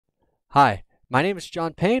Hi, my name is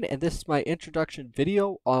John Payne, and this is my introduction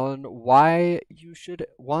video on why you should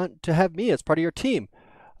want to have me as part of your team.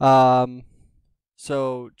 Um,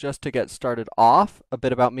 so just to get started off, a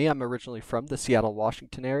bit about me. I'm originally from the Seattle,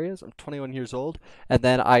 Washington areas. I'm 21 years old, and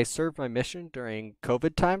then I served my mission during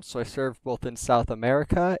COVID times. So I served both in South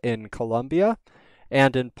America, in Colombia,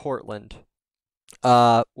 and in Portland.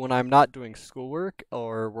 When I'm not doing schoolwork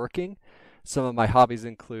or working, some of my hobbies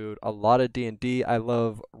include a lot of D&D. I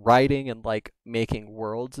love writing and like making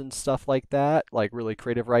worlds and stuff like that, like really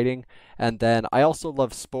creative writing. And then I also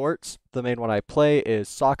love sports. The main one I play is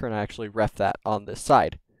soccer, and I actually ref that on this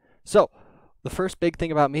side. So, the first big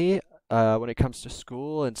thing about me when it comes to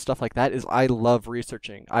school and stuff like that is I love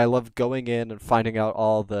researching. I love going in and finding out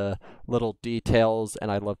all the little details,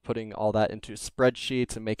 and I love putting all that into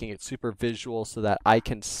spreadsheets and making it super visual so that I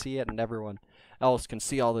can see it and everyone else can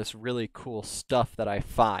see all this really cool stuff that I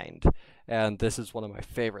find. And this is one of my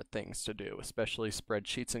favorite things to do, especially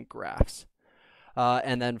spreadsheets and graphs.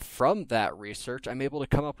 And then from that research, I'm able to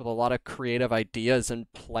come up with a lot of creative ideas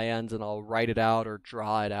and plans, and I'll write it out or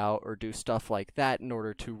draw it out or do stuff like that in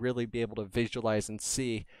order to really be able to visualize and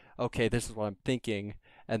see, okay, this is what I'm thinking.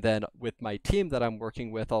 And then with my team that I'm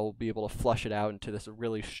working with, I'll be able to flush it out into this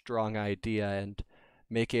really strong idea and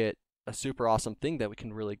make it a super awesome thing that we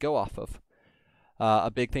can really go off of.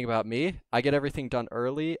 A big thing about me, I get everything done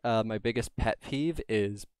early. My biggest pet peeve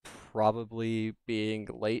is probably being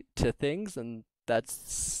late to things, and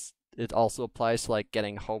that's it also applies to like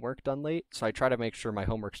getting homework done late. So I try to make sure my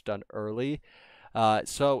homework's done early.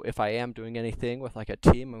 So if I am doing anything with like a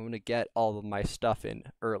team, I'm gonna get all of my stuff in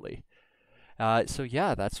early. So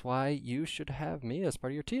yeah, that's why you should have me as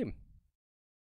part of your team.